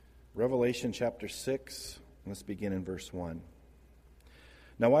Revelation chapter 6, let's begin in verse 1.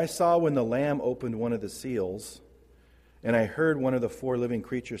 Now I saw when the Lamb opened one of the seals, and I heard one of the four living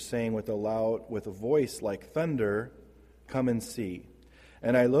creatures saying with a voice like thunder, "Come and see."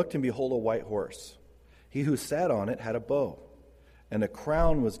 And I looked, and behold, a white horse. He who sat on it had a bow, and a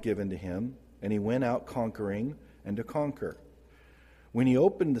crown was given to him, and he went out conquering and to conquer. When he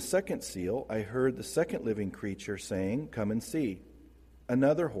opened the second seal, I heard the second living creature saying, "Come and see."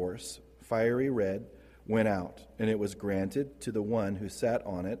 Another horse, fiery red, went out, and it was granted to the one who sat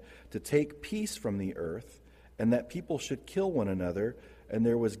on it to take peace from the earth, and that people should kill one another, and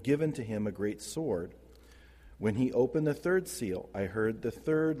there was given to him a great sword. When he opened the third seal, I heard the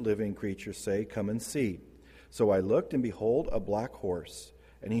third living creature say, "Come and see." So I looked, and behold, a black horse,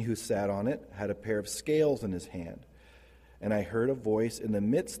 and he who sat on it had a pair of scales in his hand. And I heard a voice in the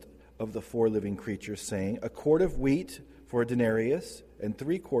midst of the four living creatures saying, "A quart of wheat for a denarius, and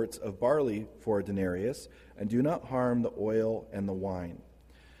 3 quarts of barley for a denarius, and do not harm the oil and the wine."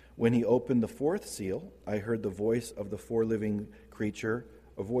 When he opened the fourth seal, I heard the voice of the four living creatures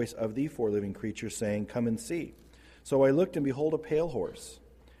saying, "Come and see." So I looked, and behold, a pale horse,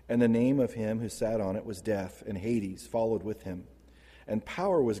 and the name of him who sat on it was Death, and Hades followed with him. And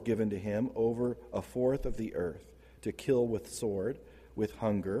power was given to him over a fourth of the earth, to kill with sword, with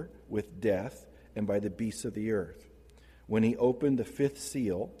hunger, with death, and by the beasts of the earth. When he opened the fifth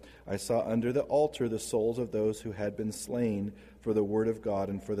seal, I saw under the altar the souls of those who had been slain for the word of God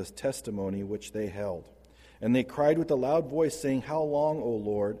and for the testimony which they held. And they cried with a loud voice, saying, "How long, O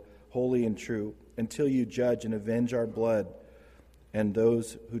Lord, holy and true, until you judge and avenge our blood and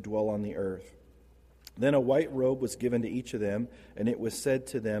those who dwell on the earth?" Then a white robe was given to each of them, and it was said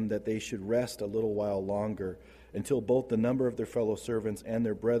to them that they should rest a little while longer, until both the number of their fellow servants and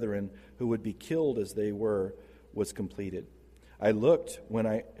their brethren who would be killed as they were was completed. I looked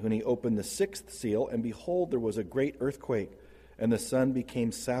when he opened the sixth seal, and behold, there was a great earthquake, and the sun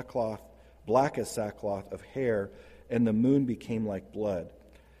became sackcloth, black as sackcloth of hair, and the moon became like blood.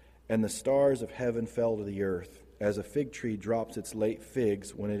 And the stars of heaven fell to the earth, as a fig tree drops its late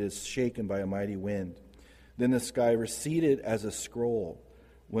figs when it is shaken by a mighty wind. Then the sky receded as a scroll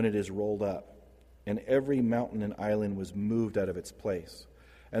when it is rolled up, and every mountain and island was moved out of its place.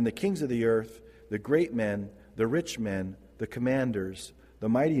 And the kings of the earth, the great men, the rich men, the commanders, the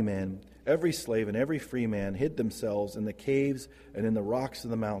mighty men, every slave and every free man hid themselves in the caves and in the rocks of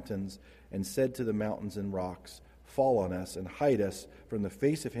the mountains, and said to the mountains and rocks, "Fall on us and hide us from the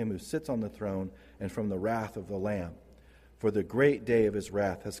face of him who sits on the throne and from the wrath of the Lamb. For the great day of his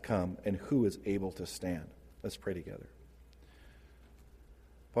wrath has come, and who is able to stand?" Let's pray together.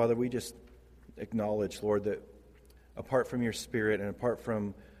 Father, we just acknowledge, Lord, that apart from your Spirit and apart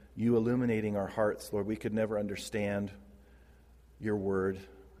from you illuminating our hearts, Lord, we could never understand your word,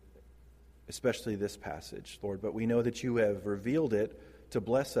 especially this passage, Lord. But we know that you have revealed it to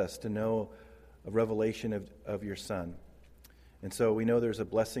bless us to know a revelation of your Son. And so we know there's a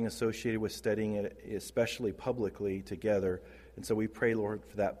blessing associated with studying it, especially publicly together. And so we pray, Lord,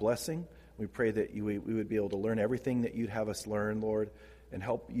 for that blessing. We pray that we would be able to learn everything that you'd have us learn, Lord, and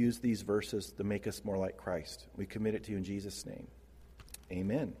help use these verses to make us more like Christ. We commit it to you in Jesus' name.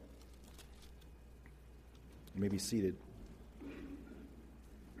 Amen. You may be seated.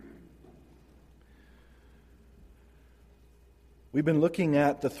 We've been looking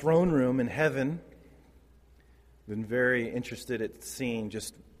at the throne room in heaven. Been very interested at seeing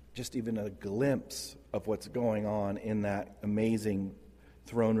just even a glimpse of what's going on in that amazing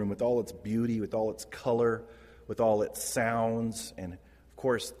throne room, with all its beauty, with all its color, with all its sounds, and of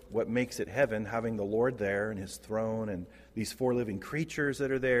course what makes it heaven, having the Lord there and his throne, and these four living creatures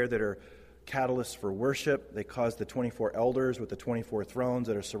that are there that are catalysts for worship. They cause the 24 elders with the 24 thrones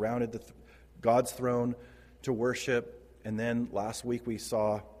that are surrounded God's throne to worship. And then last week we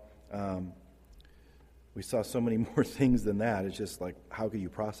saw so many more things than that. It's just like, how could you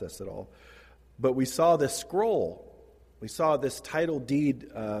process it all? But we saw this scroll. We saw this title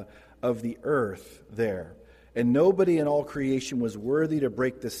deed of the earth there. And nobody in all creation was worthy to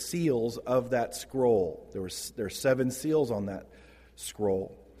break the seals of that scroll. There are 7 seals on that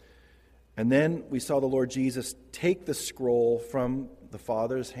scroll. And then we saw the Lord Jesus take the scroll from the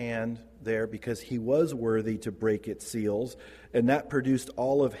Father's hand there because he was worthy to break its seals. And that produced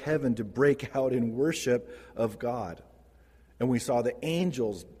all of heaven to break out in worship of God. And we saw the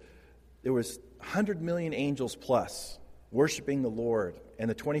angels. There was 100 million angels plus worshiping the Lord, and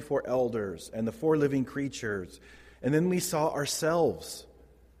the 24 elders and the 4 living creatures. And then we saw ourselves.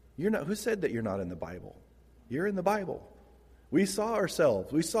 Who said that you're not in the Bible? You're in the Bible. We saw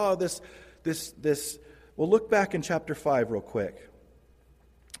ourselves. We saw this. We'll look back in chapter 5 real quick.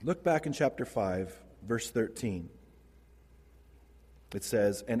 Look back in chapter 5, verse 13. It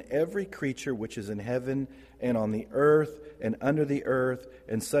says, "And every creature which is in heaven and on the earth and under the earth,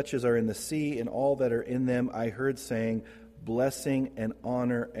 and such as are in the sea and all that are in them, I heard saying, Blessing and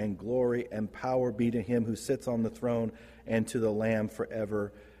honor and glory and power be to him who sits on the throne and to the Lamb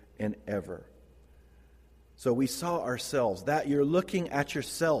forever and ever." So we saw ourselves, that you're looking at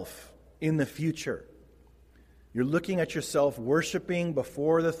yourself in the future. You're looking at yourself worshiping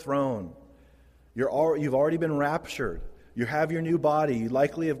before the throne. You've already been raptured. You have your new body. You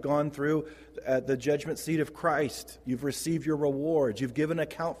likely have gone through the judgment seat of Christ. You've received your rewards. You've given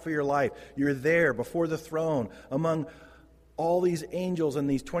account for your life. You're there before the throne among all these angels and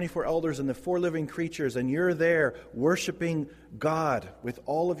these 24 elders and the 4 living creatures, and you're there worshiping God with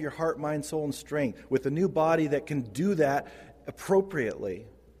all of your heart, mind, soul, and strength, with a new body that can do that appropriately.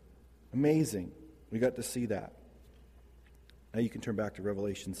 Amazing. We got to see that. Now you can turn back to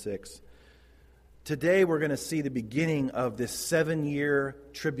Revelation 6. Today we're going to see the beginning of this 7-year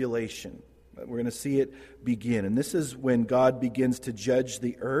tribulation. We're going to see it begin. And this is when God begins to judge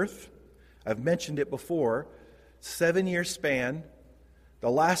the earth. I've mentioned it before. 7-year span, the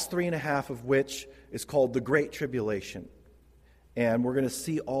last 3.5 of which is called the Great Tribulation. And we're going to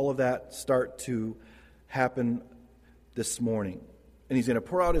see all of that start to happen this morning. And he's going to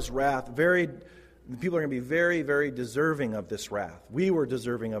pour out his wrath. People are going to be very, very deserving of this wrath. We were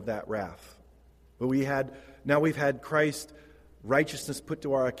deserving of that wrath. But we've had Christ's righteousness put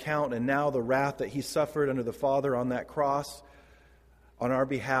to our account, and now the wrath that he suffered under the Father on that cross on our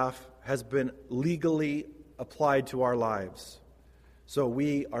behalf has been legally applied to our lives. So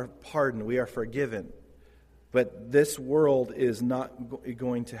we are pardoned, we are forgiven. But this world is not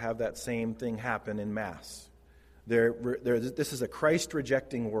going to have that same thing happen in mass. This is a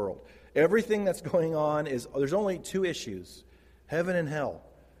Christ-rejecting world. Everything that's going on there's only 2 issues, heaven and hell.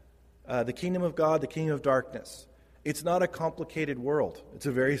 The kingdom of God, the kingdom of darkness. It's not a complicated world. It's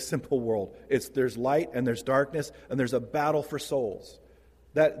a very simple world. There's light and there's darkness, and there's a battle for souls.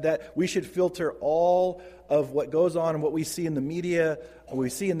 That we should filter all of what goes on and what we see in the media, what we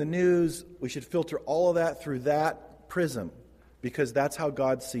see in the news. We should filter all of that through that prism, because that's how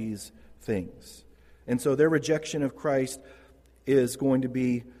God sees things. And so their rejection of Christ is going to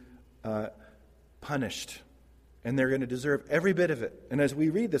be punished. And they're going to deserve every bit of it. And as we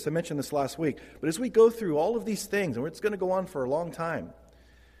read this, I mentioned this last week, but as we go through all of these things, and it's going to go on for a long time,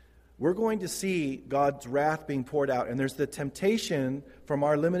 we're going to see God's wrath being poured out. And there's the temptation from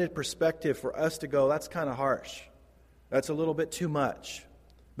our limited perspective for us to go, that's kind of harsh. That's a little bit too much.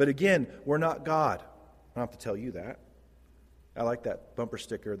 But again, we're not God. I don't have to tell you that. I like that bumper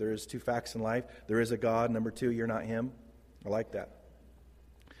sticker. There is 2 facts in life. There is a God. Number 2, you're not him. I like that.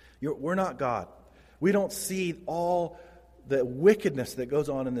 We're not God. We don't see all the wickedness that goes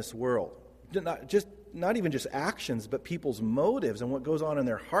on in this world. Not even just actions, but people's motives and what goes on in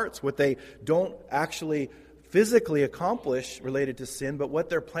their hearts, what they don't actually physically accomplish related to sin, but what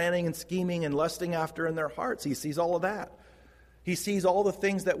they're planning and scheming and lusting after in their hearts. He sees all of that. He sees all the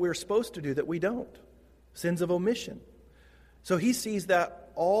things that we're supposed to do that we don't. Sins of omission. So he sees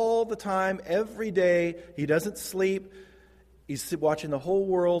that all the time, every day. He doesn't sleep. He's watching the whole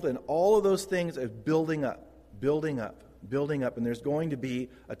world, and all of those things are building up. And there's going to be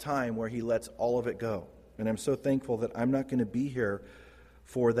a time where he lets all of it go. And I'm so thankful that I'm not going to be here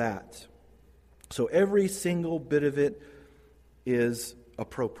for that. So every single bit of it is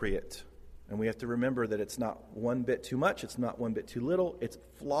appropriate. And we have to remember that it's not one bit too much, it's not one bit too little. It's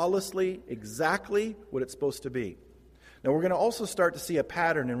flawlessly exactly what it's supposed to be. Now we're going to also start to see a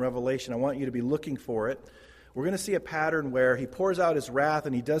pattern in Revelation. I want you to be looking for it. We're going to see a pattern where he pours out his wrath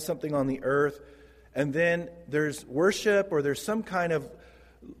and he does something on the earth, and then there's worship, or there's some kind of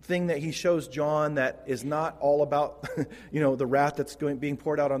thing that he shows John that is not all about the wrath that's being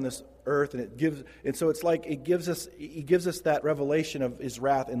poured out on this earth, and so it's like he gives us that revelation of his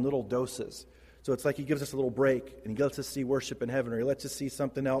wrath in little doses. So it's like he gives us a little break, and he lets us see worship in heaven, or he lets us see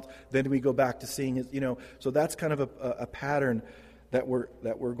something else, then we go back to seeing his, so that's kind of a pattern that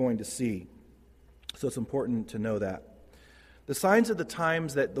we're going to see. So it's important to know that. The signs of the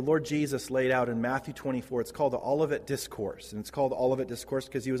times that the Lord Jesus laid out in Matthew 24, it's called the Olivet Discourse. And it's called the Olivet Discourse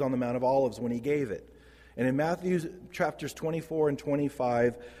because he was on the Mount of Olives when he gave it. And in Matthew chapters 24 and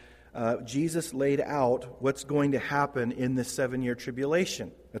 25, Jesus laid out what's going to happen in this 7-year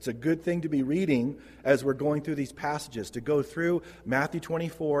tribulation. That's a good thing to be reading as we're going through these passages, to go through Matthew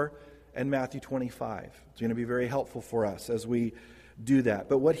 24 and Matthew 25. It's going to be very helpful for us as we do that.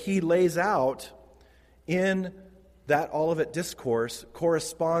 But what he lays out in that Olivet Discourse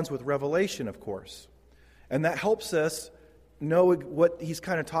corresponds with Revelation, of course. And that helps us know what he's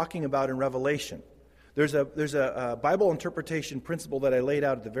kind of talking about in Revelation. There's a Bible interpretation principle that I laid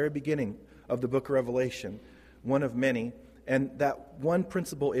out at the very beginning of the book of Revelation, one of many, and that one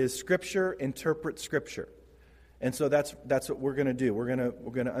principle is Scripture interprets Scripture. And so that's what we're going to do. We're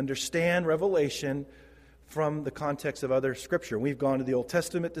going to understand Revelation from the context of other Scripture. We've gone to the Old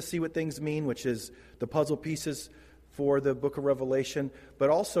Testament to see what things mean, which is the puzzle pieces for the book of Revelation, but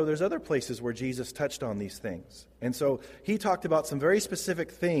also there's other places where Jesus touched on these things. And so he talked about some very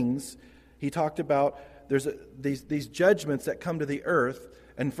specific things. He talked about these judgments that come to the earth,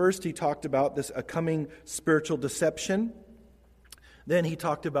 and first he talked about a coming spiritual deception. Then he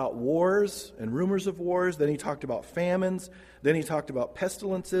talked about wars and rumors of wars. Then he talked about famines. Then he talked about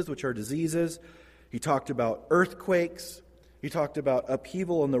pestilences, which are diseases. He talked about earthquakes. He talked about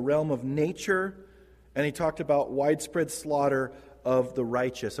upheaval in the realm of nature. And he talked about widespread slaughter of the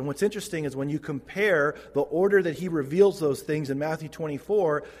righteous. And what's interesting is when you compare the order that he reveals those things in Matthew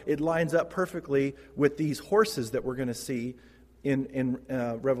 24, it lines up perfectly with these horses that we're going to see in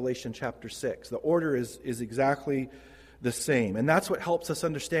Revelation chapter 6. The order is exactly the same. And that's what helps us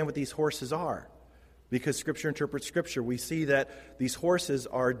understand what these horses are. Because Scripture interprets Scripture, we see that these horses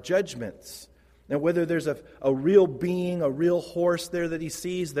are judgments. Now, whether there's a real being, a real horse there that he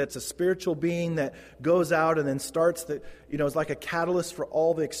sees that's a spiritual being that goes out and then starts is like a catalyst for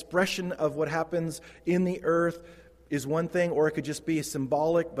all the expression of what happens in the earth is one thing, or it could just be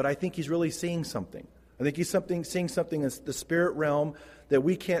symbolic, but I think he's really seeing something. I think he's seeing something in the spirit realm that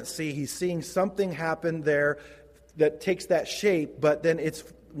we can't see. He's seeing something happen there that takes that shape, but then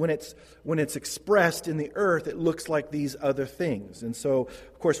when it's expressed in the earth, it looks like these other things. And so,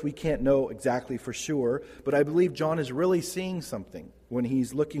 of course, we can't know exactly for sure, but I believe John is really seeing something when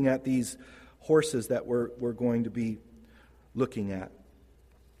he's looking at these horses that we're going to be looking at.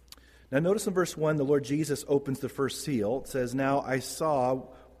 Now, notice in verse 1, the Lord Jesus opens the first seal. It says, "Now I saw,"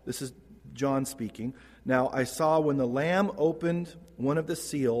 this is John speaking, "Now I saw when the Lamb opened one of the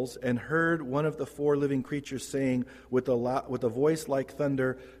seals and heard one of the four living creatures saying with a voice like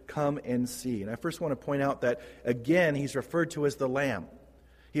thunder, 'Come and see.'" And I first want to point out that, again, he's referred to as the Lamb.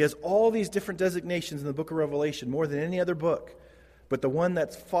 He has all these different designations in the book of Revelation, more than any other book. But the one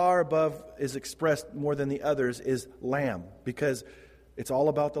that's far above is expressed more than the others is Lamb, because it's all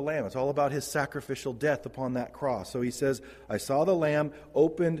about the Lamb. It's all about his sacrificial death upon that cross. So he says, "I saw the Lamb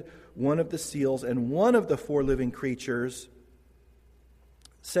opened one of the seals, and one of the four living creatures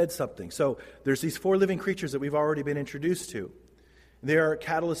said something." So there's these four living creatures that we've already been introduced to. They are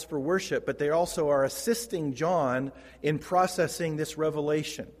catalysts for worship, but they also are assisting John in processing this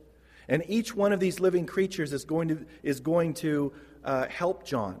revelation. And each one of these living creatures is going to help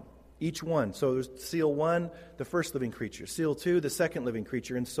John. Each one. So there's seal 1, the first living creature. Seal 2, the second living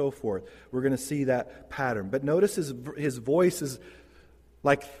creature, and so forth. We're going to see that pattern. But notice his voice is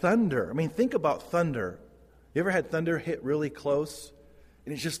like thunder. I mean, think about thunder. You ever had thunder hit really close?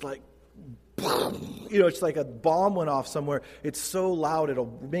 And it's just like, boom. It's like a bomb went off somewhere. It's so loud,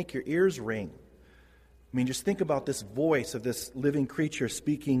 it'll make your ears ring. I mean, just think about this voice of this living creature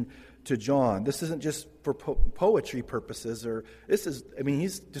speaking to John. This isn't just for poetry purposes,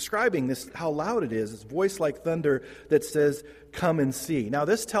 he's describing this, how loud it is. It's voice like thunder that says, "Come and see." Now,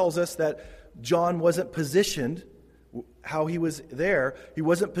 this tells us that John wasn't positioned, how he was there. He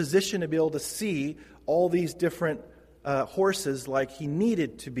wasn't positioned to be able to see all these different horses like he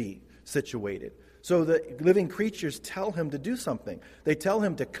needed to be situated. So the living creatures tell him to do something. They tell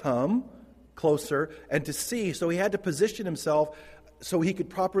him to come closer and to see. So he had to position himself so he could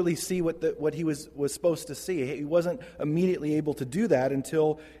properly see what he was supposed to see. He wasn't immediately able to do that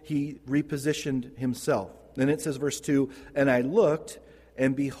until he repositioned himself. Then it says, verse 2, "And I looked,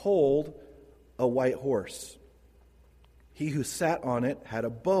 and behold, a white horse. He who sat on it had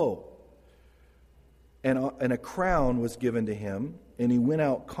a bow, and a crown was given to him, and he went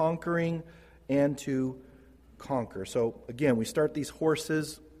out conquering and to conquer." So again, we start these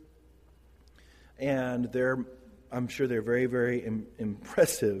horses, and I'm sure they're very, very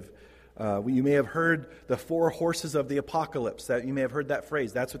impressive. You may have heard the four horses of the apocalypse. You may have heard that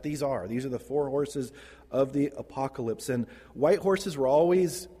phrase. That's what these are. These are the four horses of the apocalypse. And white horses were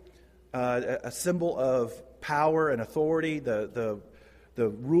always a symbol of power and authority. The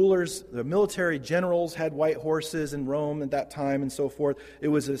rulers, the military generals had white horses in Rome at that time and so forth. It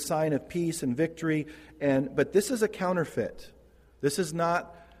was a sign of peace and victory. But this is a counterfeit. This is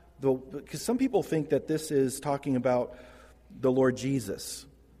not because some people think that this is talking about the Lord Jesus.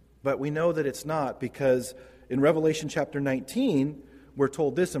 But we know that it's not, because in Revelation chapter 19, we're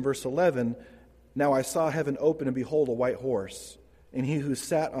told this in verse 11, "Now I saw heaven open, and behold, a white horse. and he who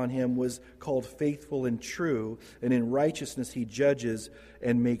sat on him was called Faithful and True, and in righteousness he judges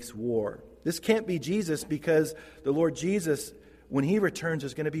and makes war. This can't be Jesus, because the Lord Jesus, when he returns,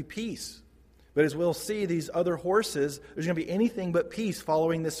 there's going to be peace. But as we'll see, these other horses, there's going to be anything but peace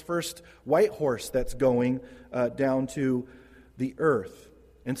following this first white horse that's going down to the earth.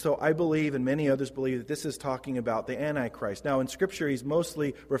 And so I believe, and many others believe, that this is talking about the Antichrist. Now, in Scripture, he's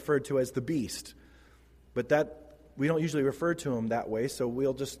mostly referred to as the beast. But that we don't usually refer to him that way, so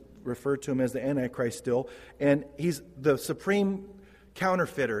we'll just refer to him as the Antichrist still. And he's the supreme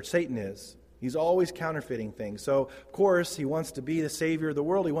counterfeiter, Satan is. He's always counterfeiting things. So, of course, he wants to be the Savior of the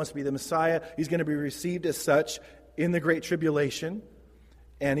world. He wants to be the Messiah. He's going to be received as such in the Great Tribulation.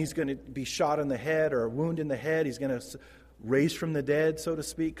 And he's going to be shot in the head or a wound in the head. He's going to raise from the dead, so to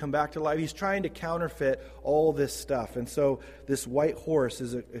speak, come back to life. He's trying to counterfeit all this stuff. And so this white horse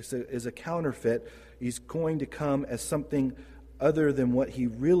is a counterfeit. He's going to come as something other than what he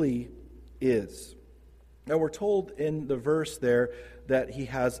really is. Now we're told in the verse there that he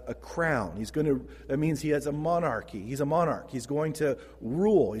has a crown. That means he has a monarchy. He's a monarch. He's going to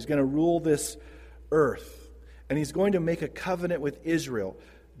rule. He's going to rule this earth. And he's going to make a covenant with Israel.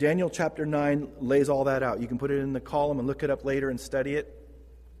 Daniel chapter 9 lays all that out. You can put it in the column and look it up later and study it.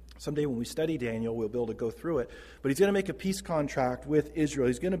 Someday when we study Daniel, we'll be able to go through it. But he's going to make a peace contract with Israel.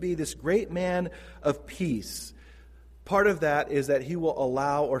 He's going to be this great man of peace. Part of that is that he will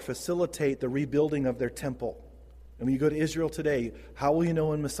allow or facilitate the rebuilding of their temple. And when you go to Israel today, how will you know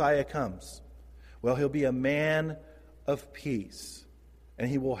when Messiah comes? Well, he'll be a man of peace. And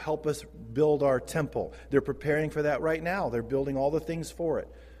he will help us build our temple. They're preparing for that right now. They're building all the things for it.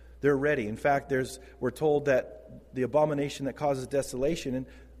 They're ready. In fact, we're told that the abomination that causes desolation,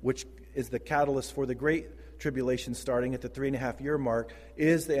 which is the catalyst for the great tribulation starting at the 3.5-year mark,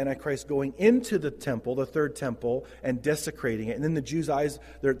 is the Antichrist going into the temple, the third temple, and desecrating it. And then the Jews' eyes,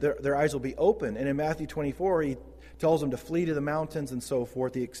 their eyes will be open. And in Matthew 24, he tells them to flee to the mountains and so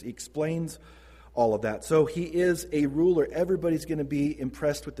forth. He explains all of that. So he is a ruler. Everybody's going to be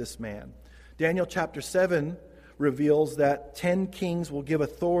impressed with this man. Daniel chapter 7 reveals that 10 kings will give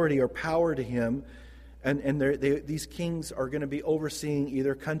authority or power to him. And these kings are going to be overseeing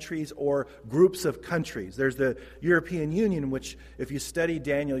either countries or groups of countries. There's the European Union, which if you study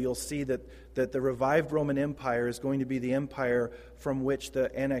Daniel, you'll see that the revived Roman Empire is going to be the empire from which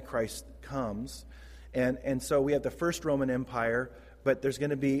the Antichrist comes. And so we have the first Roman Empire, but there's going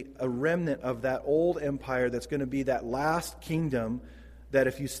to be a remnant of that old empire that's going to be that last kingdom that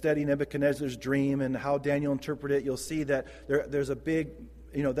if you study Nebuchadnezzar's dream and how Daniel interpreted it, you'll see that there's a big,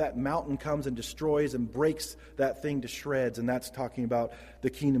 that mountain comes and destroys and breaks that thing to shreds. And that's talking about the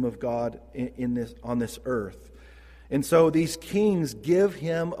kingdom of God on this earth. And so these kings give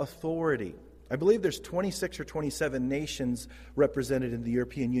him authority. I believe there's 26 or 27 nations represented in the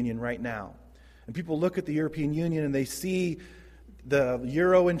European Union right now. And people look at the European Union and they see the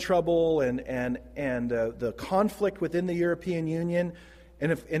euro in trouble and the conflict within the European Union,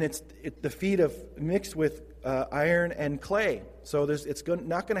 and it's the feet of mixed with iron and clay. So it's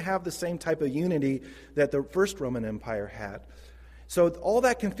not going to have the same type of unity that the first Roman Empire had. So all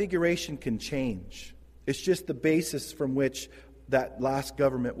that configuration can change. It's just the basis from which that last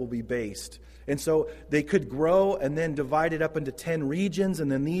government will be based. And so they could grow and then divide it up into 10 regions,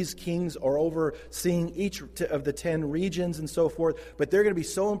 and then these kings are overseeing each of the 10 regions and so forth. But they're going to be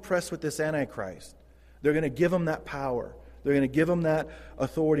so impressed with this Antichrist. They're going to give him that power. They're going to give him that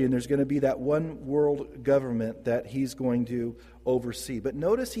authority, and there's going to be that one world government that he's going to oversee. But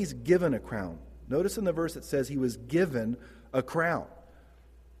notice he's given a crown. Notice in the verse it says he was given a crown.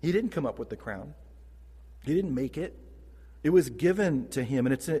 He didn't come up with the crown. He didn't make it. It was given to him.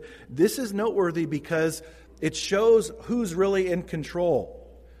 And this is noteworthy because it shows who's really in control.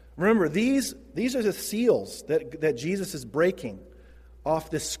 Remember, these are the seals that Jesus is breaking off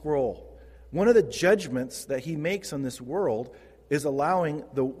this scroll. One of the judgments that he makes on this world is allowing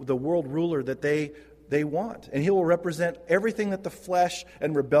the world ruler that they want. And he will represent everything that the flesh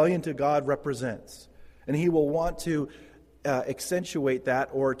and rebellion to God represents. And he will want to accentuate that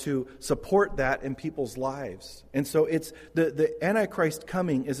or to support that in people's lives. And so it's the Antichrist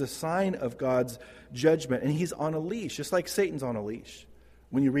coming is a sign of God's judgment. And he's on a leash, just like Satan's on a leash.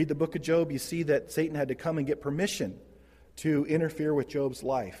 When you read the book of Job, you see that Satan had to come and get permission to interfere with Job's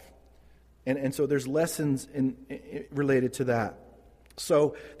life. And so there's lessons related to that.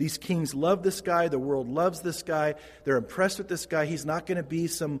 So these kings love this guy. The world loves this guy. They're impressed with this guy. He's not going to be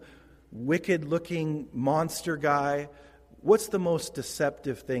some wicked-looking monster guy. What's the most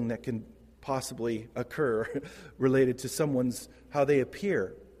deceptive thing that can possibly occur related to how they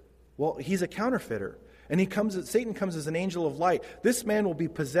appear? Well, he's a counterfeiter. And Satan comes as an angel of light. This man will be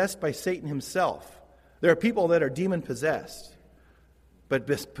possessed by Satan himself. There are people that are demon-possessed. But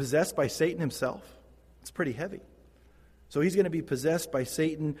possessed by Satan himself? It's pretty heavy. So he's going to be possessed by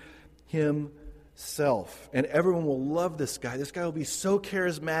Satan himself. And everyone will love this guy. This guy will be so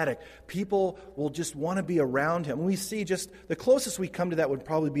charismatic. People will just want to be around him. We see just the closest we come to that would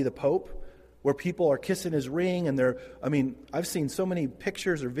probably be the Pope, where people are kissing his ring. And I've seen so many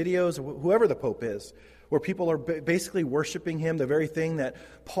pictures or videos of whoever the Pope is, where people are basically worshiping him, the very thing that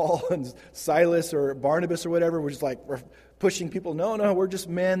Paul and Silas or Barnabas or whatever were just like pushing people. No, we're just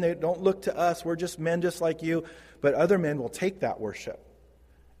men. They don't look to us. We're just men just like you. But other men will take that worship.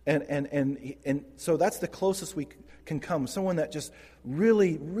 And so that's the closest we can come. Someone that just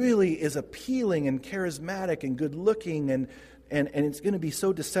really, really is appealing and charismatic and good looking and it's going to be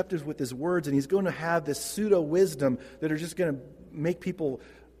so deceptive with his words, and he's going to have this pseudo-wisdom that are just going to make people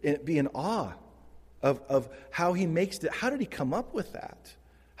be in awe of how he makes it. How did he come up with that?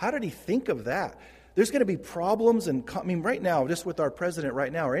 How did he think of that? There's going to be problems, right now, just with our president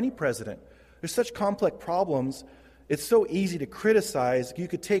right now, or any president, there's such complex problems. It's so easy to criticize. You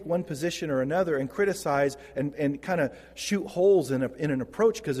could take one position or another and criticize and kind of shoot holes in an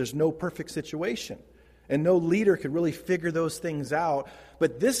approach because there's no perfect situation. And no leader could really figure those things out.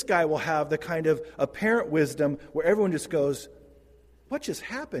 But this guy will have the kind of apparent wisdom where everyone just goes, what just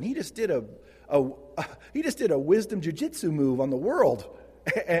happened? He just did a wisdom jiu-jitsu move on the world,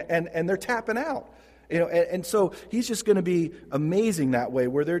 and they're tapping out. And so he's just going to be amazing that way,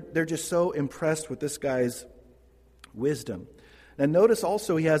 where they're just so impressed with this guy's wisdom. Now notice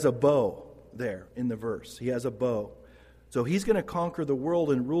also he has a bow there in the verse. He has a bow. So he's going to conquer the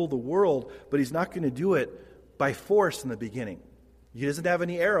world and rule the world, but he's not going to do it by force in the beginning. He doesn't have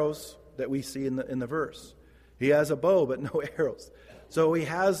any arrows that we see in the verse. He has a bow, but no arrows. So he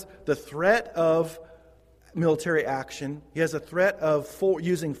has the threat of military action. He has a threat of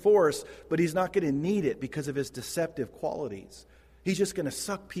using force, but he's not going to need it because of his deceptive qualities. He's just going to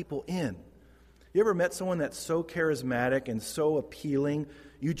suck people in. You ever met someone that's so charismatic and so appealing,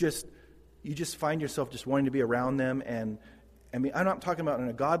 you just find yourself just wanting to be around them? And I'm not talking about in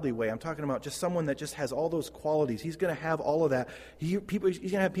a godly way. I'm talking about just someone that just has all those qualities. He's going to have all of that. He's going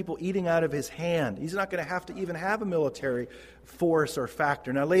to have people eating out of his hand. He's not going to have to even have a military force or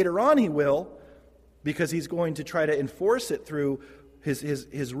factor. Now later on he will, because he's going to try to enforce it through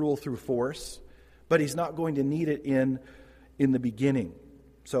his rule through force, but he's not going to need it in the beginning.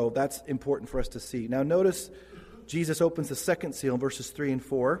 So that's important for us to see. Now notice Jesus opens the second seal in verses 3 and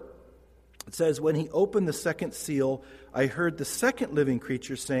 4. It says, when he opened the second seal, I heard the second living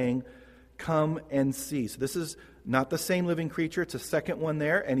creature saying, come and see. So this is not the same living creature. It's a second one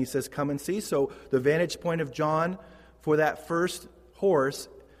there. And he says, come and see. So the vantage point of John for that first horse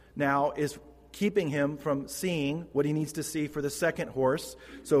now is keeping him from seeing what he needs to see for the second horse.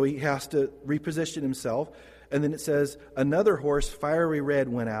 So he has to reposition himself. And then it says, another horse, fiery red,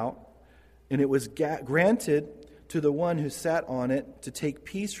 went out, and it was granted to the one who sat on it to take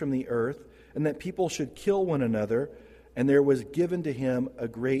peace from the earth, and that people should kill one another, and there was given to him a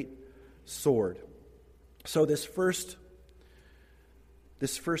great sword. So this first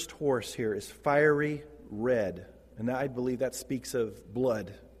horse here is fiery red, and I believe that speaks of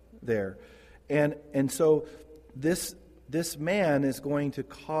blood there. And so this man is going to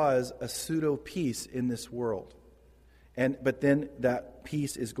cause a pseudo peace in this world, but then that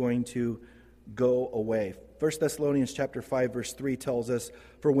peace is going to go away. 1 Thessalonians chapter 5 verse 3 tells us,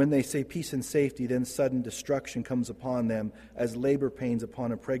 for when they say peace and safety, then sudden destruction comes upon them as labor pains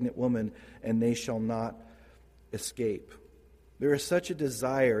upon a pregnant woman, and they shall not escape. There is such a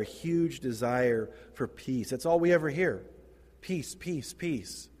desire, a huge desire for peace. That's all we ever hear. Peace, peace,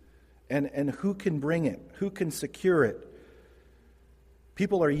 peace. And who can bring it? Who can secure it?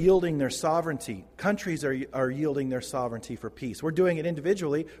 People are yielding their sovereignty. Countries are yielding their sovereignty for peace. We're doing it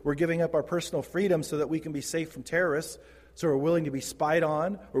individually. We're giving up our personal freedom so that we can be safe from terrorists. So we're willing to be spied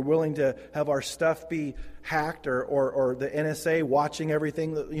on. We're willing to have our stuff be hacked or the NSA watching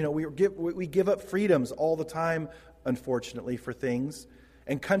everything. We give up freedoms all the time, unfortunately, for things.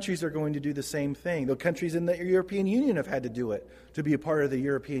 And countries are going to do the same thing. The countries in the European Union have had to do it to be a part of the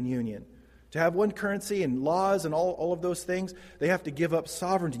European Union. To have one currency and laws and all of those things, they have to give up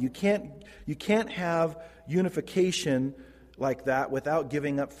sovereignty. You can't have unification like that without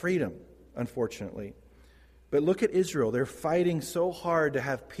giving up freedom, unfortunately. But look at Israel. They're fighting so hard to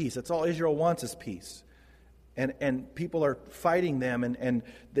have peace. That's all Israel wants is peace. And people are fighting them. And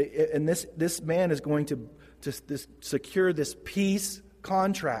this man is going to secure this peace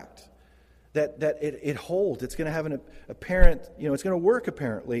contract. that it holds. It's going to have an apparent, it's going to work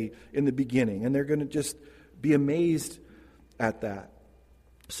apparently in the beginning, and they're going to just be amazed at that.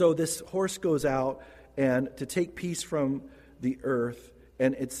 So this horse goes out and to take peace from the earth,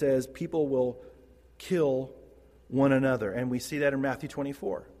 and it says people will kill one another. And we see that in Matthew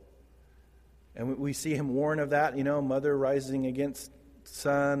 24. And we see him warn of that, mother rising against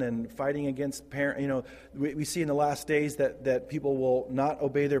son and fighting against parent. We see in the last days that people will not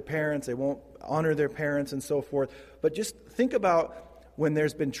obey their parents, they won't honor their parents and so forth. But just think about when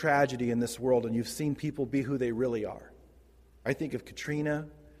there's been tragedy in this world and you've seen people be who they really are. I think of Katrina.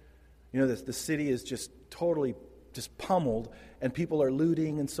 The city is just totally just pummeled, and people are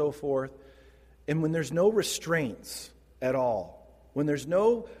looting and so forth. And when there's no restraints at all, when there's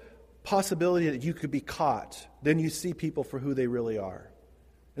no possibility that you could be caught, then you see people for who they really are.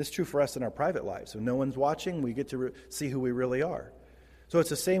 It's true for us in our private lives. When no one's watching, we get to see who we really are. So it's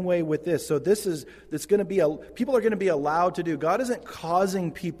the same way with this. So it's going to be people are going to be allowed to do. God isn't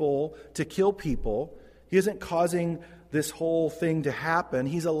causing people to kill people. He isn't causing this whole thing to happen.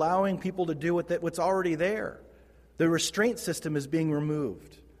 He's allowing people to do what's already there. The restraint system is being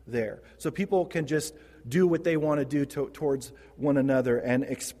removed there. So people can just do what they want to do towards one another and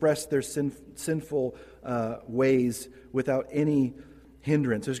express their sinful ways without any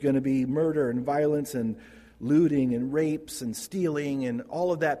hindrance. There's going to be murder and violence and looting and rapes and stealing and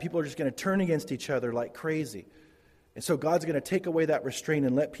all of that. People are just going to turn against each other like crazy. And so God's going to take away that restraint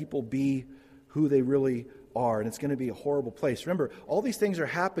and let people be who they really are. And it's going to be a horrible place. Remember, all these things are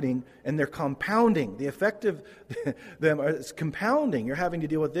happening and they're compounding. The effect of them is compounding. You're having to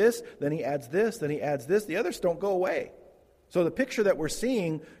deal with this, then he adds this, then he adds this. The others don't go away. So the picture that we're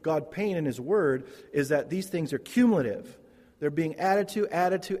seeing God paint in his word is that these things are cumulative. They're being added to,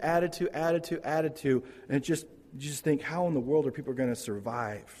 added to, added to, added to, added to. And you just think, how in the world are people going to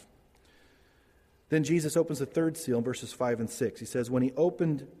survive? Then Jesus opens the third seal in verses 5 and 6. He says, when he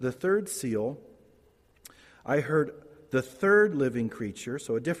opened the third seal, I heard the third living creature,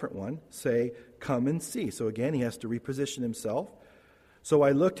 so a different one, say, come and see. So again, he has to reposition himself. So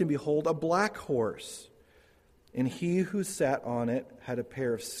I looked, and behold, a black horse. And he who sat on it had a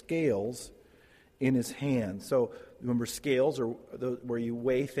pair of scales in his hand. So remember, scales are where you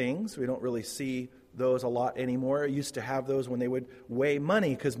weigh things. We don't really see those a lot anymore. I used to have those when they would weigh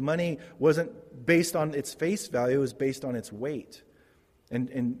money, because money wasn't based on its face value, it was based on its weight.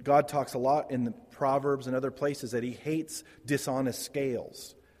 And God talks a lot in the Proverbs and other places that he hates dishonest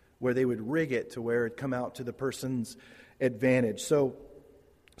scales, where they would rig it to where it'd come out to the person's advantage. So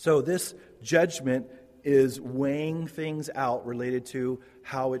this judgment is weighing things out related to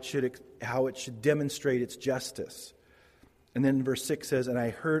how it should demonstrate its justice. And then verse 6 says, and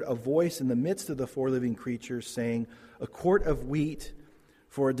I heard a voice in the midst of the four living creatures saying, a quart of wheat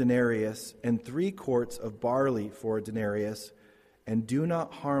for a denarius, and 3 quarts of barley for a denarius, and do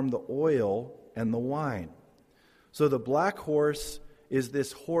not harm the oil and the wine. So the black horse is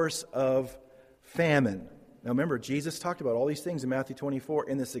this horse of famine. Now remember, Jesus talked about all these things in Matthew 24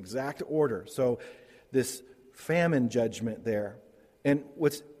 in this exact order. So this famine judgment there. And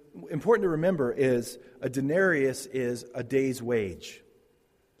what's important to remember is a denarius is a day's wage.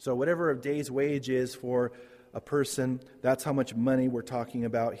 So whatever a day's wage is for a person, that's how much money we're talking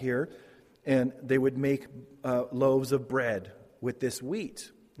about here. And they would make loaves of bread with this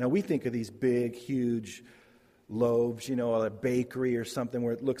wheat. Now we think of these big, huge loaves, at a bakery or something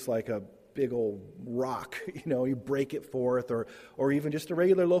where it looks like a big old rock, you break it forth, or even just a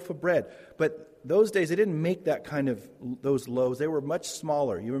regular loaf of bread. But those days, they didn't make that kind of those loaves. They were much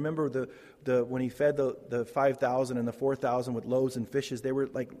smaller. You remember the when he fed the 5,000 and the 4,000 with loaves and fishes, they were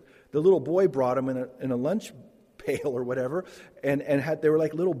like, the little boy brought them in a lunch pail or whatever, and they were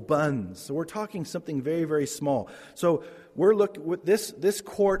like little buns. So we're talking something very, very small. So we're looking with this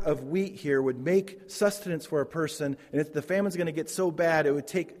quart of wheat here would make sustenance for a person, and if the famine's going to get so bad, it would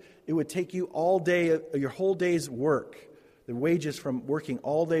take you all day, your whole day's work, the wages from working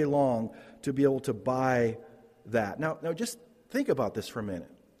all day long to be able to buy that. Now just think about this for a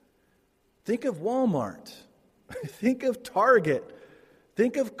minute. Think of Walmart. Think of Target.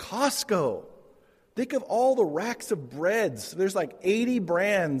 Think of Costco. Think of all the racks of breads. There's like 80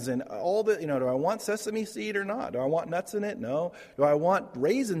 brands and all the, do I want sesame seed or not? Do I want nuts in it? No. Do I want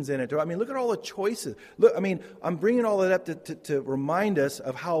raisins in it? Look at all the choices. Look, I'm bringing all that up to remind us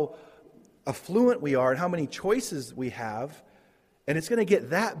of how affluent we are and how many choices we have. And it's going to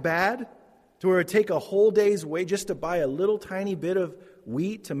get that bad to where it would take a whole day's wage just to buy a little tiny bit of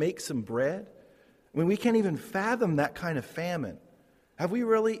wheat to make some bread. We can't even fathom that kind of famine. Have we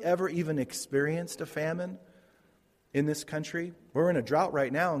really ever even experienced a famine? in this country. We're in a drought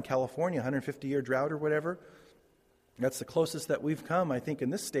right now in California, 150-year drought or whatever. That's the closest that we've come, I think, in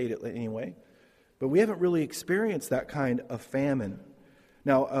this state anyway. But we haven't really experienced that kind of famine.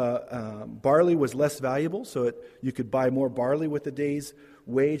 Now, barley was less valuable, so you could buy more barley with a day's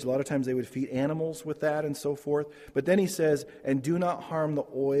wage. A lot of times they would feed animals with that and so forth. But then he says, and do not harm the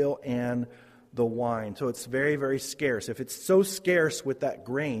oil and the wine. So it's very, very scarce. If it's so scarce with that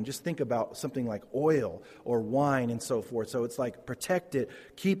grain, just think about something like oil or wine and so forth. So it's like protect it,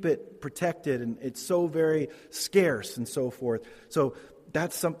 keep it protected, and it's so very scarce and so forth. So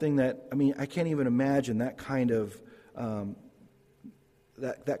that's something that, I can't even imagine that kind of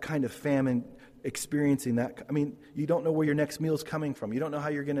that kind of famine, experiencing that. You don't know where your next meal is coming from. You don't know how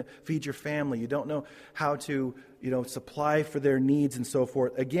you're going to feed your family. You don't know how to, supply for their needs and so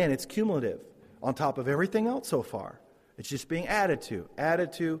forth. Again, it's cumulative on top of everything else so far. It's just being added to.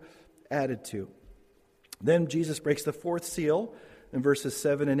 Then Jesus breaks the fourth seal in verses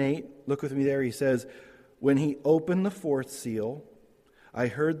 7 and 8. Look with me there. He says, when he opened the fourth seal, I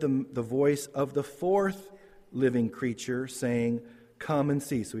heard the voice of the fourth living creature saying, come and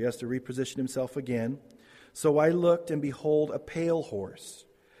see. So he has to reposition himself again. So I looked, and behold, a pale horse,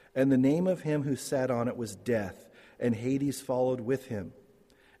 and the name of him who sat on it was Death, and Hades followed with him.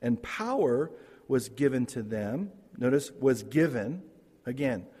 And power was given to them. Notice, was given.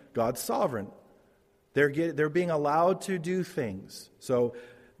 Again, God's sovereign. They're being allowed to do things. So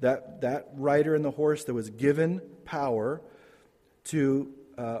that rider in the horse that was given power to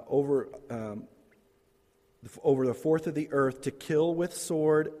over the fourth of the earth, to kill with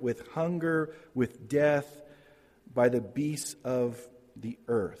sword, with hunger, with death, by the beasts of the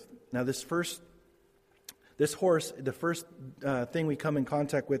earth. Now this horse, the first thing we come in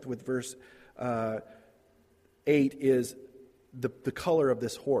contact with verse 8 is the color of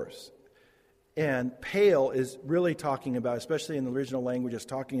this horse. And pale is really talking about, especially in the original language, is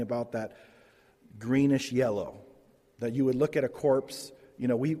talking about that greenish yellow. That you would look at a corpse,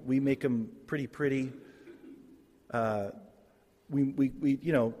 we make them pretty. We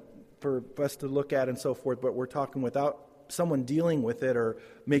for us to look at and so forth, but we're talking without someone dealing with it or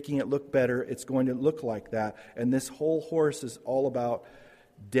making it look better, it's going to look like that. And this whole horse is all about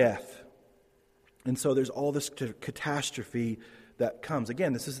death. And so there's all this catastrophe that comes.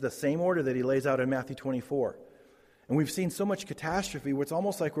 Again, this is the same order that he lays out in Matthew 24. And we've seen so much catastrophe where it's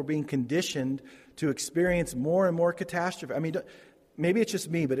almost like we're being conditioned to experience more and more catastrophe. Maybe it's just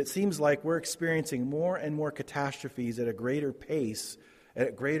me, but it seems like we're experiencing more and more catastrophes at a greater pace, at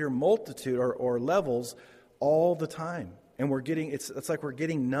a greater multitude or levels all the time. And it's like we're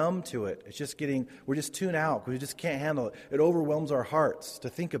getting numb to it. We're just tuned out because we just can't handle it. It overwhelms our hearts to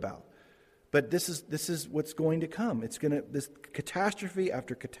think about. But this is what's going to come. This catastrophe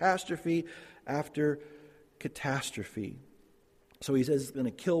after catastrophe after catastrophe. So he says it's going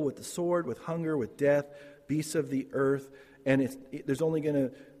to kill with the sword, with hunger, with death, beasts of the earth. And there's only going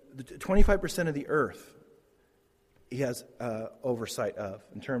to 25% of the earth he has oversight of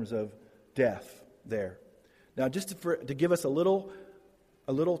in terms of death there. Now, just to give us a little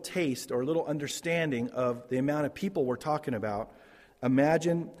taste or a little understanding of the amount of people we're talking about,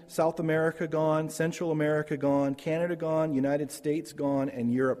 imagine South America gone, Central America gone, Canada gone, United States gone,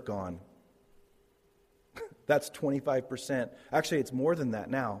 and Europe gone. That's 25%. Actually, it's more than that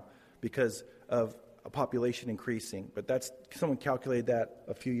now because of a population increasing, but someone calculated that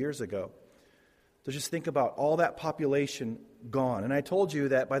a few years ago. So just think about all that population gone. And I told you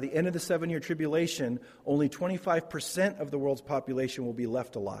that by the end of the 7-year tribulation, only 25% of the world's population will be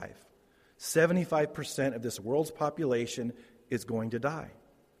left alive. 75% of this world's population is going to die.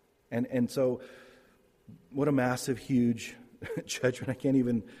 And so what a massive, huge judgment. I can't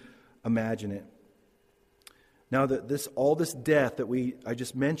even imagine it. Now, all this death that I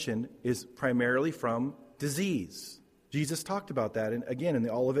just mentioned is primarily from disease. Jesus talked about that, and again, in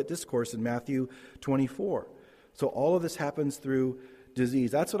the Olivet Discourse in Matthew 24. So all of this happens through disease.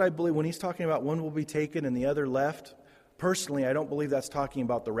 That's what I believe when he's talking about one will be taken and the other left. Personally, I don't believe that's talking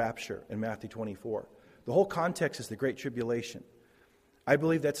about the rapture in Matthew 24. The whole context is the Great Tribulation. I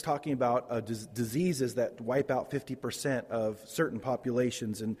believe that's talking about diseases that wipe out 50% of certain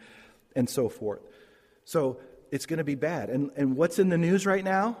populations and so forth. So it's going to be bad. And what's in the news right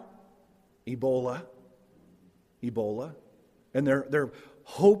now? Ebola. And they're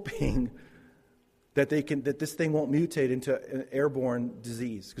hoping that this thing won't mutate into an airborne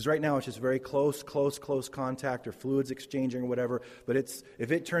disease. Because right now it's just very close contact or fluids exchanging or whatever. But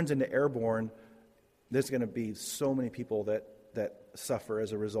if it turns into airborne, there's going to be so many people that suffer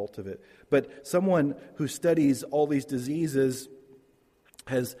as a result of it. But someone who studies all these diseases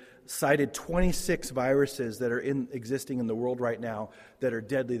has cited 26 viruses that are existing in the world right now that are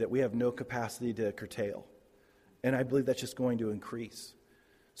deadly, that we have no capacity to curtail. And I believe that's just going to increase.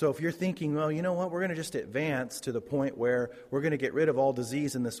 So if you're thinking, well, you know what, we're going to just advance to the point where we're going to get rid of all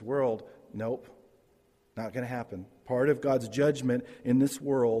disease in this world. Nope, not going to happen. Part of God's judgment in this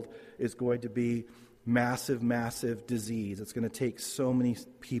world is going to be massive, massive disease. It's going to take so many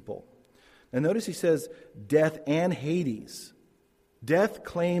people. And notice he says death and Hades. Death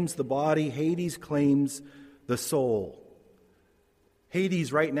claims the body. Hades claims the soul.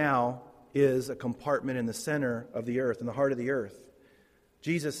 Hades right now is a compartment in the center of the earth, in the heart of the earth.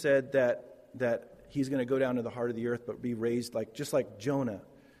 Jesus said that he's going to go down to the heart of the earth, but be raised just like Jonah.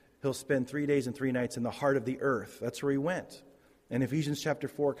 He'll spend 3 days and 3 nights in the heart of the earth. That's where he went. And Ephesians chapter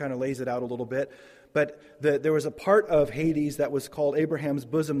 4 kind of lays it out a little bit. But there was a part of Hades that was called Abraham's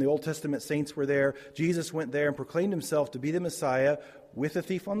bosom. The Old Testament saints were there. Jesus went there and proclaimed himself to be the Messiah with a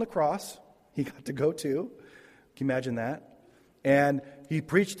thief on the cross. He got to go too. Can you imagine that? And he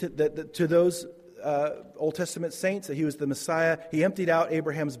preached to those Old Testament saints that he was the Messiah. He emptied out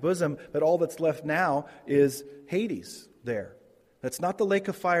Abraham's bosom, but all that's left now is Hades there. That's not the lake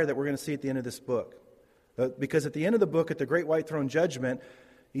of fire that we're going to see at the end of this book. Because at the end of the book, at the great white throne judgment,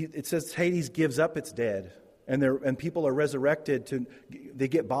 it says Hades gives up its dead. And people are resurrected. They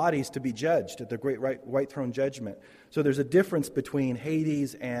get bodies to be judged at the great white throne judgment. So there's a difference between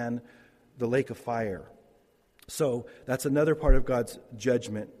Hades and the lake of fire. So that's another part of God's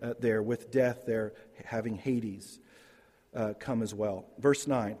judgment there, with death there, having Hades come as well. Verse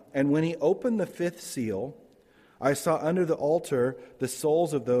 9, and when he opened the fifth seal, I saw under the altar the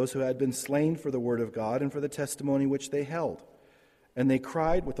souls of those who had been slain for the word of God and for the testimony which they held. And they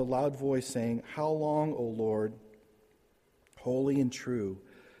cried with a loud voice, saying, How long, O Lord, holy and true,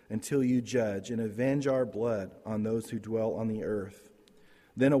 until you judge and avenge our blood on those who dwell on the earth?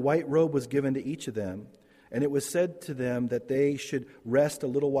 Then a white robe was given to each of them, and it was said to them that they should rest a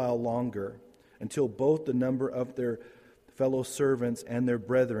little while longer, until both the number of their fellow servants and their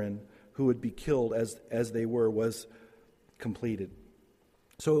brethren who would be killed as they were was completed.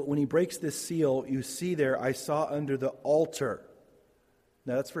 So when he breaks this seal, you see there, I saw under the altar.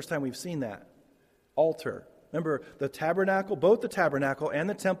 Now that's the first time we've seen that. Altar. Remember, the tabernacle, both the tabernacle and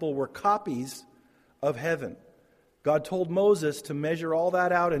the temple were copies of heaven. God told Moses to measure all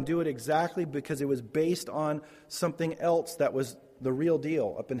that out and do it exactly because it was based on something else that was the real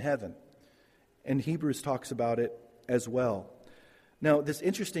deal up in heaven. And Hebrews talks about it as well. Now, this is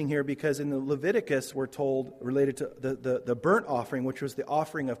interesting here because in the Leviticus, we're told, related to the burnt offering, which was the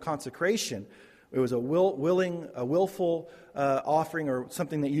offering of consecration. It was a willful offering, or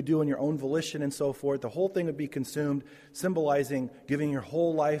something that you do in your own volition and so forth. The whole thing would be consumed, symbolizing giving your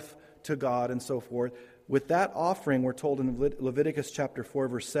whole life to God and so forth. With that offering, we're told in Leviticus chapter 4,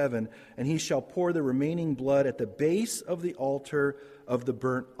 verse 7, and he shall pour the remaining blood at the base of the altar of the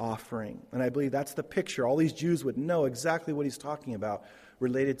burnt offering. And I believe that's the picture. All these Jews would know exactly what he's talking about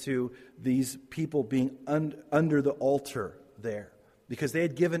related to these people being under the altar there. Because they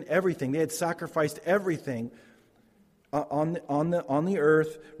had given everything. They had sacrificed everything on the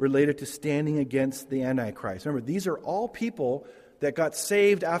earth related to standing against the Antichrist. Remember, these are all people that got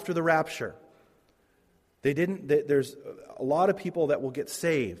saved after the rapture. There's a lot of people that will get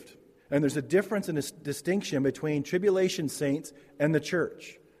saved. And there's a difference and a distinction between tribulation saints and the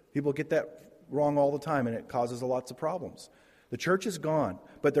church. People get that wrong all the time, and it causes lots of problems. The church is gone,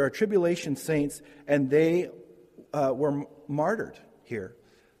 but there are tribulation saints, and they were martyred here.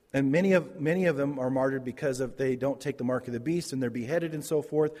 And many of them are martyred because they don't take the mark of the beast, and they're beheaded and so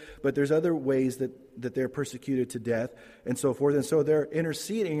forth. But there's other ways that they're persecuted to death and so forth. And so they're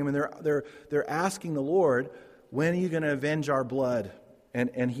interceding, and they're asking the Lord, when are you going to avenge our blood?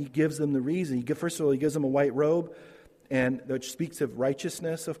 And he gives them the reason. First of all, he gives them a white robe, and which speaks of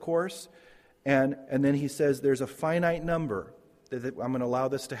righteousness, of course. And then he says there's a finite number that I'm going to allow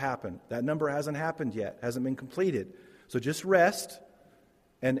this to happen. That number hasn't happened yet, hasn't been completed. So just rest.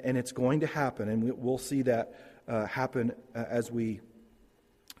 And it's going to happen, and we'll see that happen as we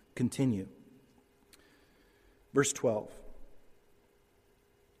continue. Verse 12.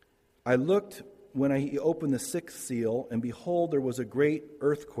 I looked when he opened the sixth seal, and behold, there was a great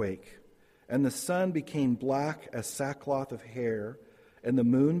earthquake, and the sun became black as sackcloth of hair, and the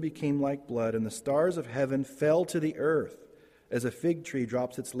moon became like blood, and the stars of heaven fell to the earth, as a fig tree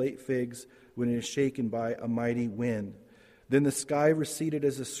drops its late figs when it is shaken by a mighty wind. Then the sky receded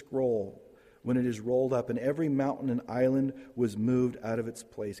as a scroll when it is rolled up, and every mountain and island was moved out of its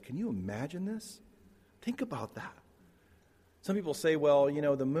place. Can you imagine this? Think about that. Some people say, well,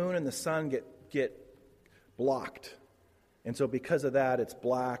 the moon and the sun get blocked. And so because of that, it's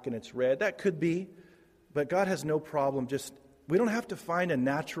black and it's red. That could be, but God has no problem. We don't have to find a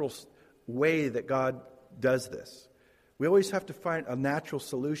natural way that God does this. We always have to find a natural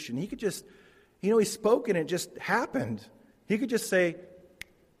solution. He could just, He spoke and it just happened. He could just say,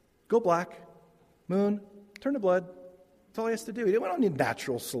 go black, moon, turn to blood. That's all He has to do. We don't need a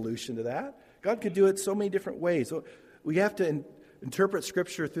natural solution to that. God could do it so many different ways. So we have to interpret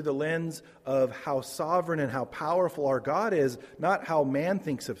Scripture through the lens of how sovereign and how powerful our God is, not how man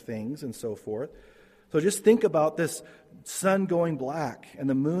thinks of things and so forth. So just think about this sun going black and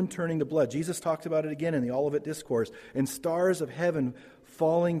the moon turning to blood. Jesus talks about it again in the Olivet Discourse. And stars of heaven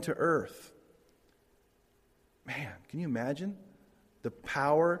falling to earth. Man, can you imagine the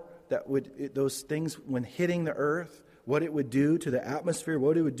power that those things when hitting the earth, what it would do to the atmosphere,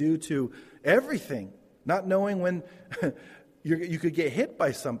 what it would do to everything, not knowing when you could get hit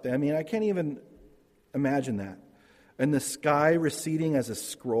by something. I mean, I can't even imagine that. And the sky receding as a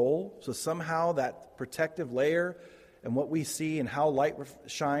scroll, so somehow that protective layer and what we see and how light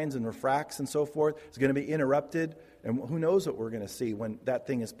shines and refracts and so forth is going to be interrupted, and who knows what we're going to see when that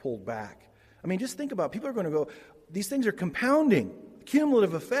thing is pulled back. I mean, just think about it. People are going to go, these things are compounding,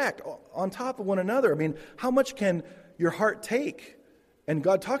 cumulative effect on top of one another. I mean, how much can your heart take? And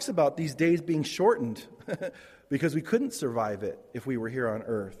God talks about these days being shortened because we couldn't survive it if we were here on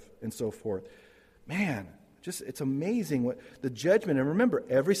earth and so forth. Man, it's amazing what the judgment. And remember,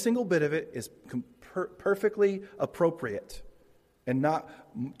 every single bit of it is perfectly appropriate and not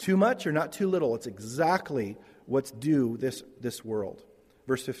too much or not too little. It's exactly what's due this world.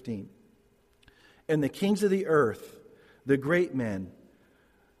 Verse 15. And the kings of the earth, the great men,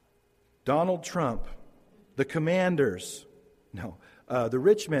 Donald Trump, the commanders, the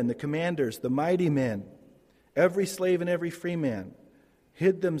rich men, the commanders, the mighty men, every slave and every free man,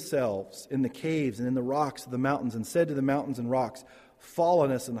 hid themselves in the caves and in the rocks of the mountains, and said to the mountains and rocks, fall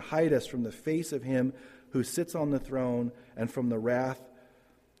on us and hide us from the face of him who sits on the throne and from the wrath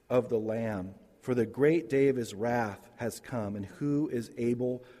of the Lamb. For the great day of his wrath has come, and who is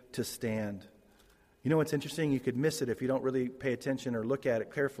able to stand? You know what's interesting? You could miss it if you don't really pay attention or look at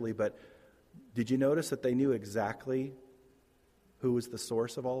it carefully, but did you notice that they knew exactly who was the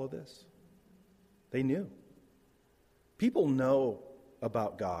source of all of this? They knew. People know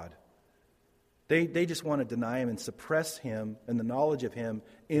about God. They just want to deny him and suppress him and the knowledge of him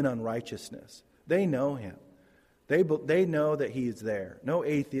in unrighteousness. They know him. They know that he is there. No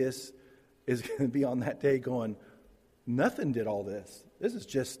atheist is going to be on that day going, nothing did all this. This is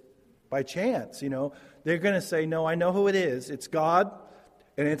just by chance, They're going to say, no, I know who it is. It's God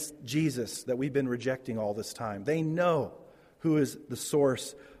and it's Jesus that we've been rejecting all this time. They know who is the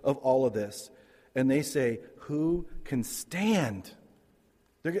source of all of this. And they say, who can stand?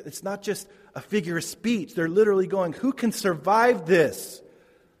 It's not just a figure of speech. They're literally going, who can survive this?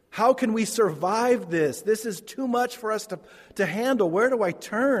 How can we survive this? This is too much for us to handle. Where do I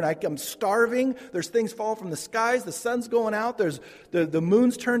turn? I'm starving. There's things falling from the skies. The sun's going out. There's the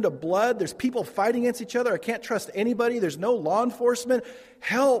moon's turned to blood. There's people fighting against each other. I can't trust anybody. There's no law enforcement.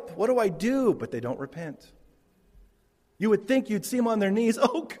 Help. What do I do? But they don't repent. You would think you'd see them on their knees.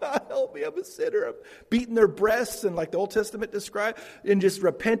 Oh, God, help me. I'm a sinner. I'm beating their breasts, and like the Old Testament described, and just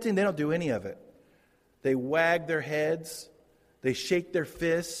repenting. They don't do any of it. They wag their heads. They shake their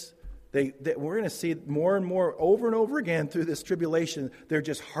fists. We're going to see more and more over and over again through this tribulation. They're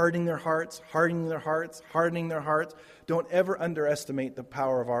just hardening their hearts, hardening their hearts, hardening their hearts. Don't ever underestimate the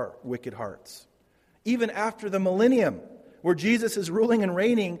power of our wicked hearts. Even after the millennium, where Jesus is ruling and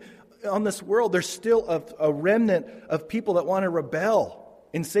reigning on this world, there's still a remnant of people that want to rebel.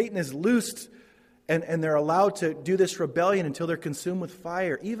 And Satan is loosed, and they're allowed to do this rebellion until they're consumed with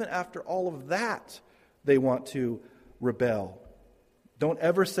fire. Even after all of that, they want to rebel. Don't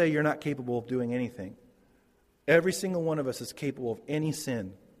ever say you're not capable of doing anything. Every single one of us is capable of any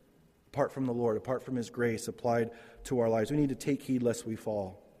sin apart from the Lord, apart from his grace applied to our lives. We need to take heed lest we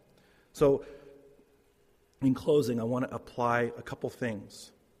fall. So, in closing, I want to apply a couple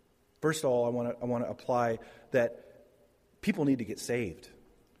things. First of all, I want to apply that people need to get saved.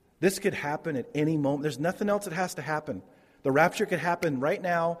 This could happen at any moment. There's nothing else that has to happen. The rapture could happen right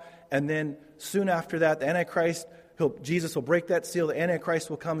now, and then soon after that, the Antichrist, Jesus will break that seal, the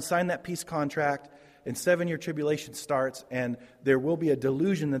Antichrist will come, sign that peace contract, and 7-year tribulation starts, and there will be a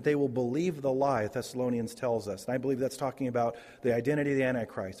delusion that they will believe the lie, Thessalonians tells us. And I believe that's talking about the identity of the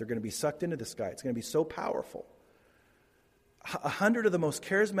Antichrist. They're going to be sucked into the sky. It's going to be so powerful. 100 of the most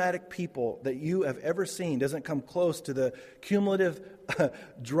charismatic people that you have ever seen doesn't come close to the cumulative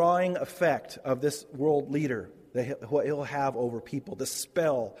drawing effect of this world leader, what he'll have over people, the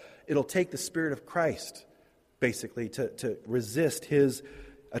spell. It'll take the Spirit of Christ basically, to resist his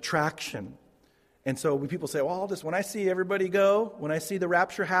attraction. And so when people say, well, when I see everybody go, when I see the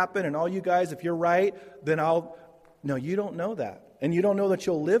rapture happen, and all you guys, if you're right, then No, you don't know that. And you don't know that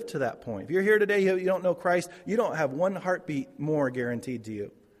you'll live to that point. If you're here today, you don't know Christ, you don't have one heartbeat more guaranteed to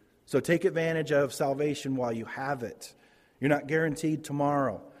you. So take advantage of salvation while you have it. You're not guaranteed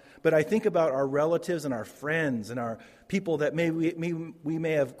tomorrow. But I think about our relatives and our friends and our people that we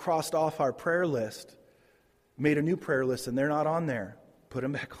may have crossed off our prayer list, made a new prayer list, and they're not on there. Put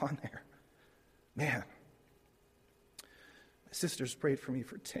them back on there. Man, my sisters prayed for me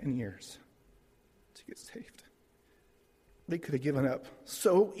for 10 years to get saved. They could have given up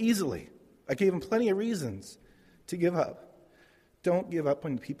so easily. I gave them plenty of reasons to give up. Don't give up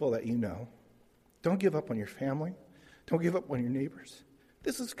on people that you know. Don't give up on your family. Don't give up on your neighbors.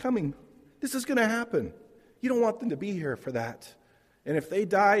 This is coming. This is going to happen. You don't want them to be here for that. And if they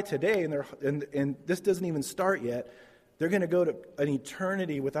die today and this doesn't even start yet, they're going to go to an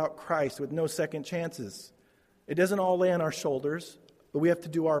eternity without Christ with no second chances. It doesn't all lay on our shoulders, but we have to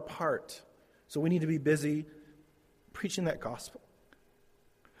do our part. So we need to be busy preaching that gospel.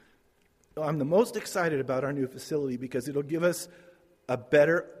 I'm the most excited about our new facility because it'll give us a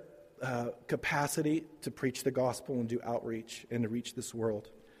better capacity to preach the gospel and do outreach and to reach this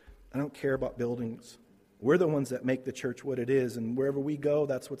world. I don't care about buildings. We're the ones that make the church what it is, and wherever we go,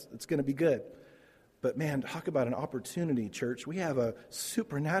 it's going to be good. But man, talk about an opportunity, church. We have a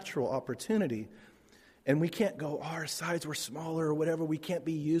supernatural opportunity, and we can't go, our sides were smaller or whatever, we can't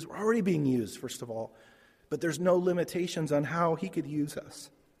be used. We're already being used, first of all. But there's no limitations on how he could use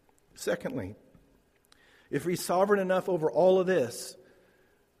us. Secondly, if he's sovereign enough over all of this,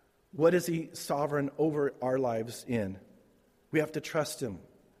 what is he sovereign over our lives in? We have to trust him.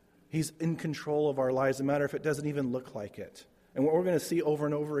 He's in control of our lives, no matter if it doesn't even look like it. And what we're going to see over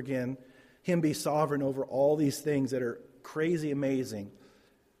and over again, him be sovereign over all these things that are crazy amazing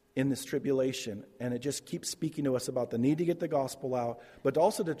in this tribulation. And it just keeps speaking to us about the need to get the gospel out, but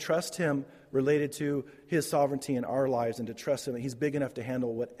also to trust him related to his sovereignty in our lives, and to trust him that he's big enough to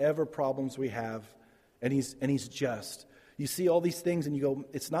handle whatever problems we have, and he's just. You see all these things and you go,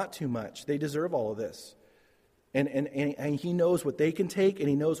 it's not too much. They deserve all of this. And he knows what they can take, and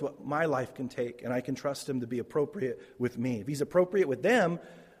he knows what my life can take, and I can trust him to be appropriate with me. If he's appropriate with them,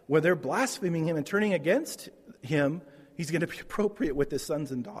 when they're blaspheming him and turning against him, he's going to be appropriate with his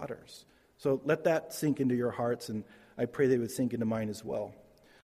sons and daughters. So let that sink into your hearts, and I pray they would sink into mine as well.